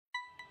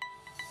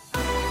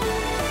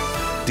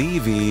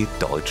DW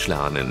Deutsch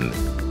lernen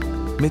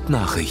mit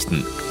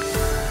Nachrichten.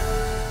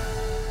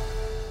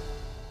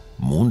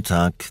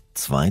 Montag,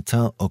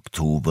 2.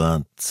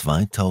 Oktober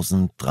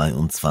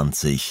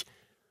 2023,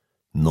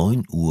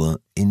 9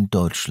 Uhr in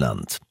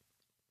Deutschland.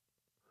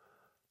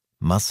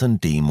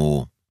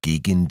 Massendemo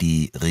gegen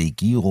die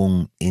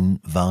Regierung in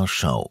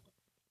Warschau.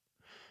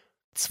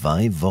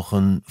 2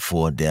 Wochen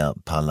vor der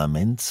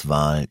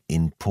Parlamentswahl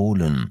in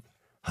Polen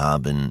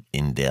haben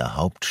in der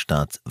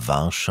Hauptstadt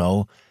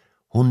Warschau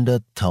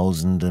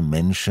Hunderttausende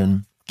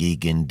Menschen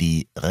gegen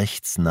die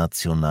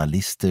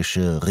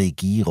rechtsnationalistische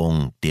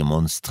Regierung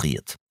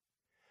demonstriert.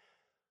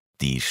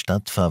 Die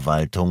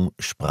Stadtverwaltung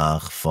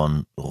sprach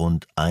von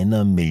rund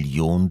 1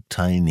 Million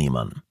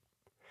Teilnehmern.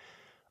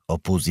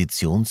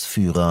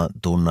 Oppositionsführer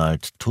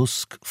Donald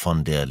Tusk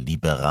von der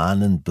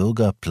liberalen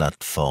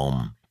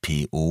Bürgerplattform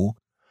PO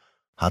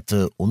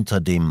hatte unter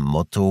dem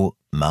Motto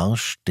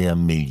Marsch der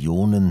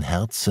Millionen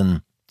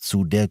Herzen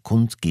zu der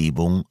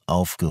Kundgebung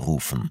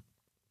aufgerufen.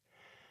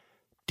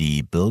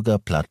 Die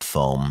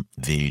Bürgerplattform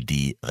will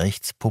die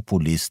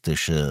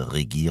rechtspopulistische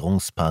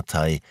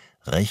Regierungspartei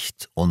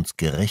Recht und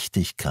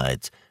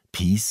Gerechtigkeit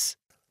PiS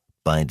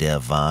bei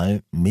der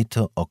Wahl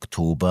Mitte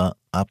Oktober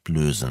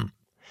ablösen,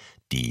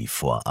 die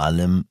vor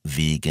allem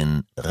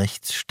wegen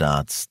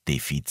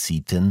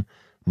Rechtsstaatsdefiziten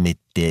mit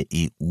der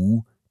EU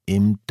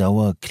im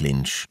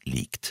Dauerclinch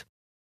liegt.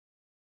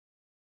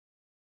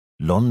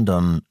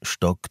 London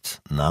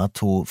stockt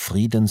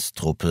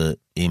NATO-Friedenstruppe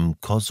im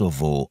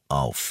Kosovo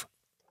auf.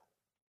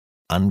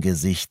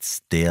 Angesichts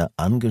der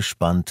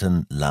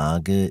angespannten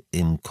Lage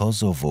im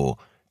Kosovo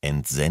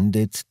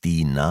entsendet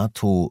die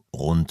NATO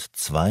rund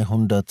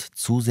 200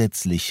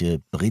 zusätzliche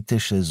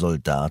britische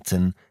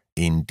Soldaten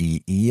in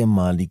die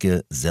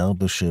ehemalige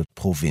serbische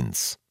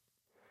Provinz.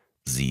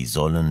 Sie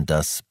sollen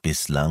das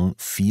bislang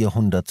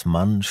 400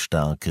 Mann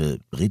starke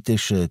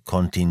britische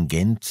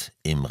Kontingent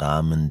im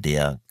Rahmen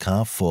der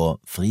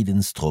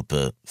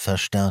KFOR-Friedenstruppe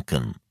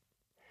verstärken.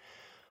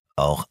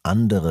 Auch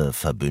andere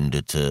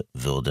Verbündete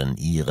würden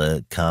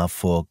ihre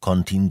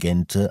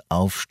KFOR-Kontingente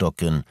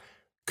aufstocken,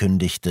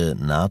 kündigte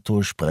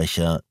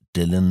NATO-Sprecher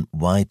Dylan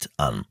White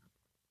an.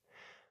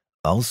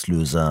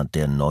 Auslöser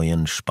der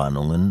neuen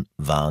Spannungen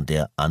war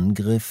der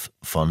Angriff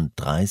von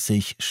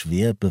 30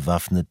 schwer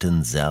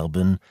bewaffneten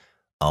Serben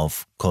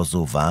auf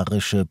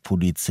kosovarische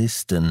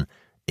Polizisten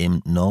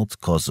im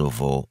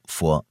Nordkosovo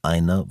vor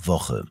einer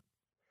Woche.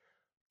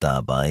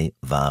 Dabei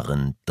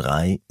waren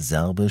 3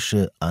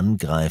 serbische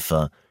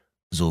Angreifer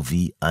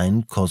sowie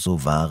ein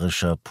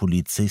kosovarischer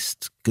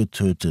Polizist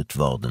getötet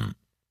worden.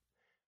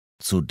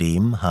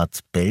 Zudem hat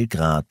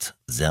Belgrad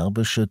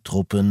serbische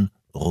Truppen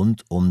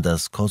rund um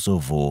das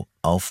Kosovo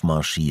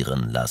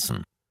aufmarschieren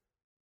lassen.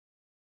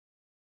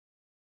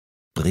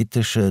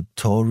 Britische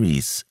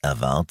Tories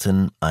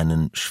erwarten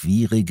einen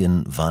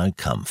schwierigen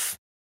Wahlkampf.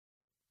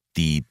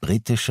 Die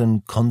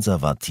britischen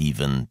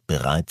Konservativen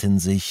bereiten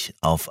sich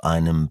auf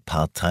einem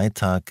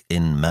Parteitag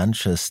in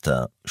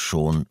Manchester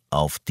schon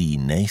auf die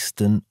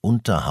nächsten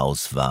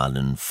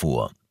Unterhauswahlen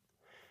vor.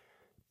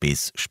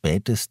 Bis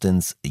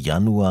spätestens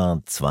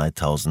Januar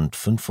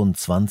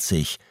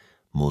 2025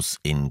 muss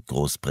in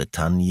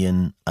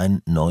Großbritannien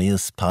ein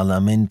neues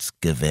Parlament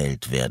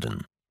gewählt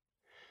werden.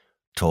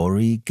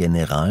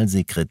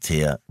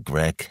 Tory-Generalsekretär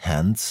Greg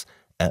Hands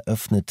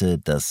eröffnete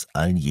das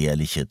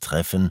alljährliche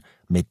Treffen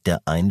mit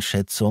der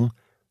Einschätzung,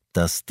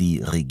 dass die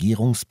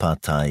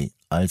Regierungspartei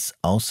als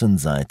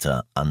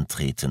Außenseiter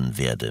antreten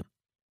werde.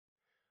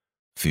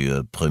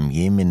 Für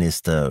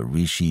Premierminister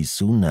Rishi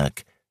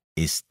Sunak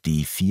ist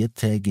die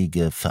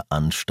 4-tägige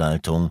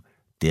Veranstaltung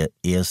der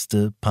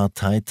erste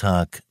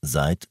Parteitag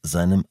seit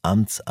seinem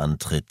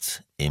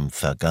Amtsantritt im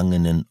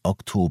vergangenen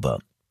Oktober.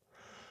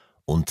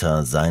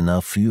 Unter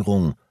seiner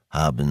Führung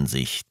haben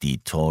sich die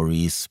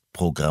Tories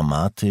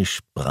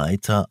programmatisch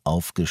breiter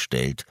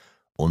aufgestellt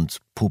und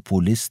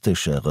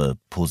populistischere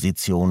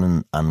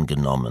Positionen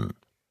angenommen.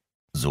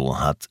 So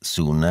hat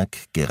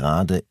Sunak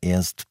gerade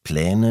erst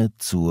Pläne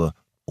zur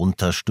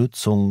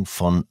Unterstützung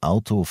von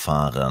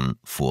Autofahrern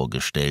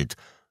vorgestellt,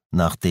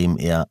 nachdem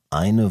er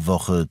eine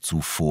Woche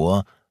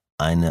zuvor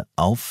eine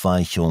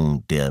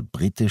Aufweichung der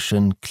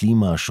britischen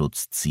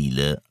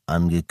Klimaschutzziele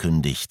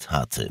angekündigt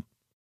hatte.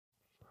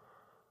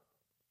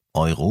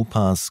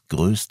 Europas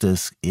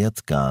größtes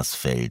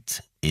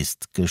Erdgasfeld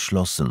ist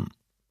geschlossen.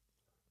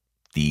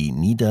 Die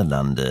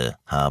Niederlande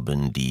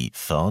haben die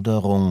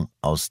Förderung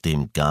aus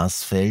dem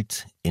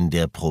Gasfeld in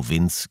der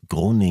Provinz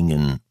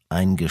Groningen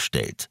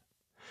eingestellt.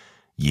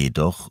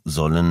 Jedoch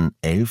sollen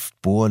 11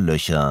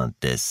 Bohrlöcher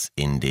des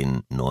in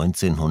den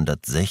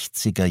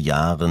 1960er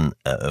Jahren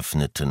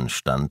eröffneten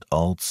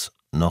Standorts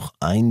noch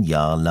ein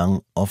Jahr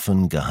lang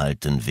offen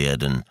gehalten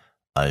werden,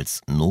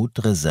 als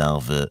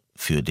Notreserve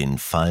für den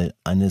Fall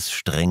eines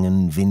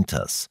strengen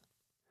Winters.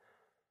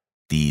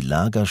 Die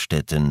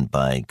Lagerstätten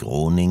bei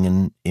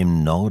Groningen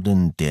im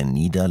Norden der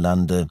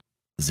Niederlande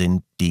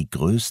sind die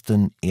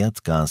größten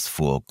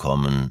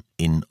Erdgasvorkommen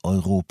in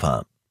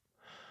Europa.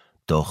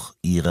 Doch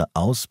ihre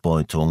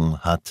Ausbeutung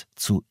hat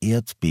zu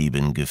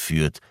Erdbeben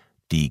geführt,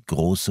 die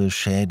große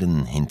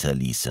Schäden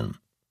hinterließen.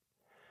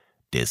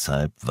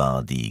 Deshalb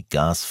war die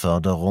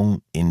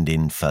Gasförderung in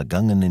den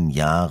vergangenen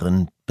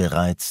Jahren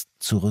bereits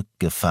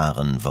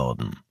zurückgefahren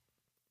worden.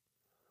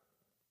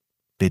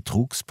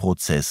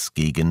 Betrugsprozess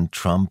gegen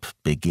Trump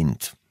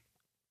beginnt.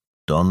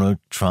 Donald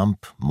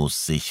Trump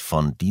muss sich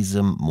von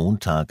diesem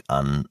Montag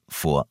an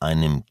vor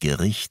einem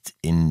Gericht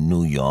in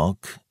New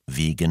York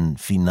wegen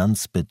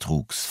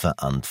Finanzbetrugs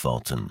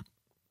verantworten.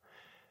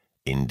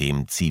 In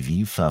dem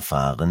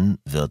Zivilverfahren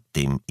wird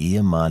dem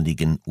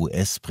ehemaligen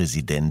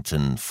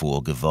US-Präsidenten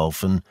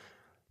vorgeworfen,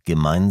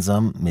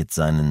 gemeinsam mit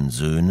seinen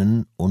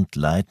Söhnen und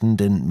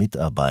leitenden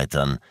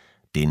Mitarbeitern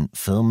den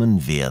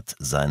Firmenwert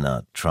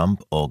seiner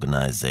Trump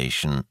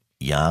Organization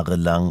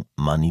jahrelang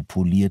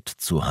manipuliert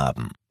zu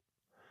haben.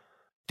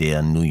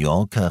 Der New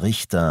Yorker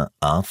Richter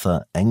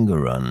Arthur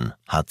Engoron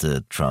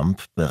hatte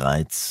Trump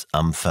bereits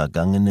am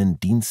vergangenen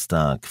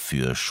Dienstag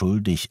für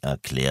schuldig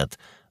erklärt,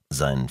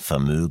 sein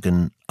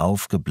Vermögen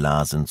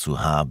aufgeblasen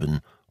zu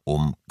haben,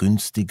 um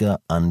günstiger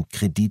an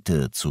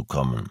Kredite zu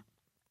kommen.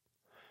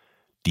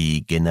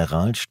 Die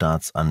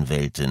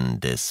Generalstaatsanwältin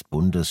des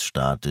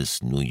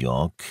Bundesstaates New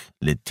York,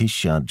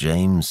 Letitia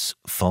James,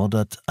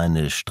 fordert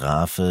eine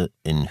Strafe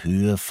in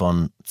Höhe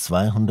von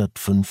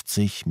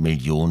 250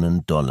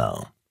 Millionen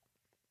 $.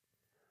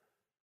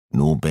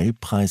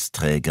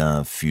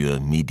 Nobelpreisträger für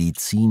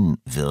Medizin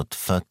wird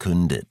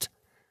verkündet.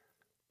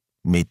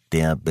 Mit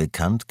der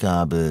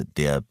Bekanntgabe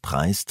der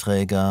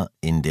Preisträger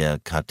in der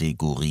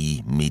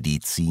Kategorie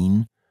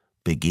Medizin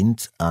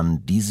beginnt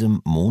an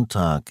diesem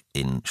Montag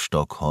in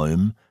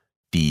Stockholm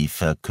die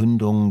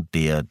Verkündung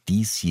der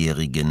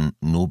diesjährigen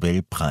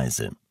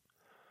Nobelpreise.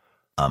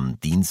 Am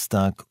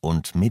Dienstag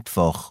und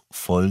Mittwoch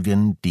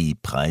folgen die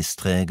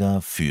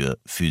Preisträger für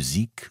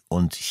Physik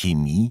und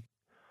Chemie,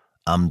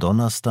 am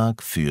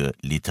Donnerstag für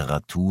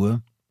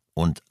Literatur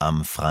und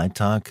am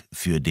Freitag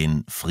für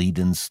den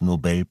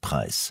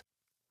Friedensnobelpreis.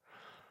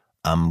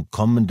 Am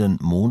kommenden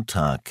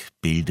Montag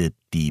bildet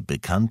die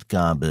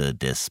Bekanntgabe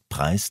des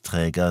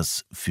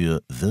Preisträgers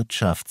für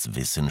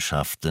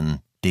Wirtschaftswissenschaften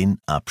den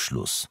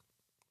Abschluss.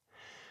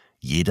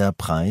 Jeder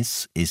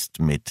Preis ist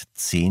mit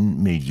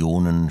 10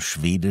 Millionen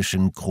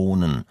schwedischen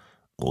Kronen,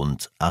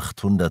 rund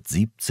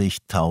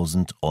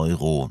 870.000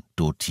 €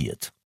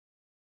 dotiert.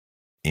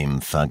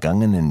 Im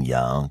vergangenen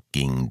Jahr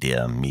ging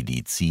der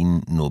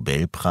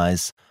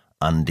Medizin-Nobelpreis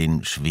an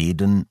den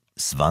Schweden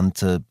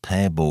Svante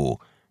Pääbo,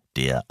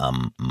 der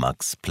am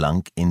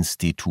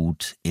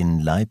Max-Planck-Institut in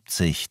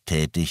Leipzig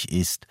tätig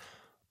ist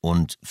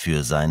und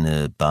für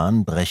seine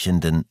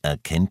bahnbrechenden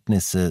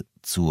Erkenntnisse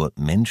zur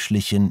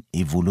menschlichen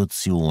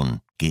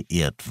Evolution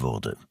geehrt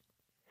wurde.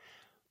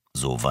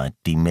 Soweit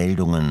die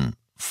Meldungen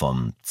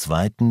vom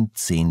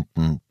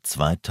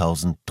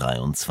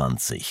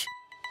 2.10.2023.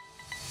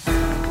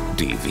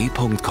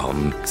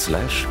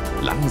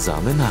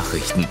 dw.com/langsame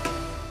Nachrichten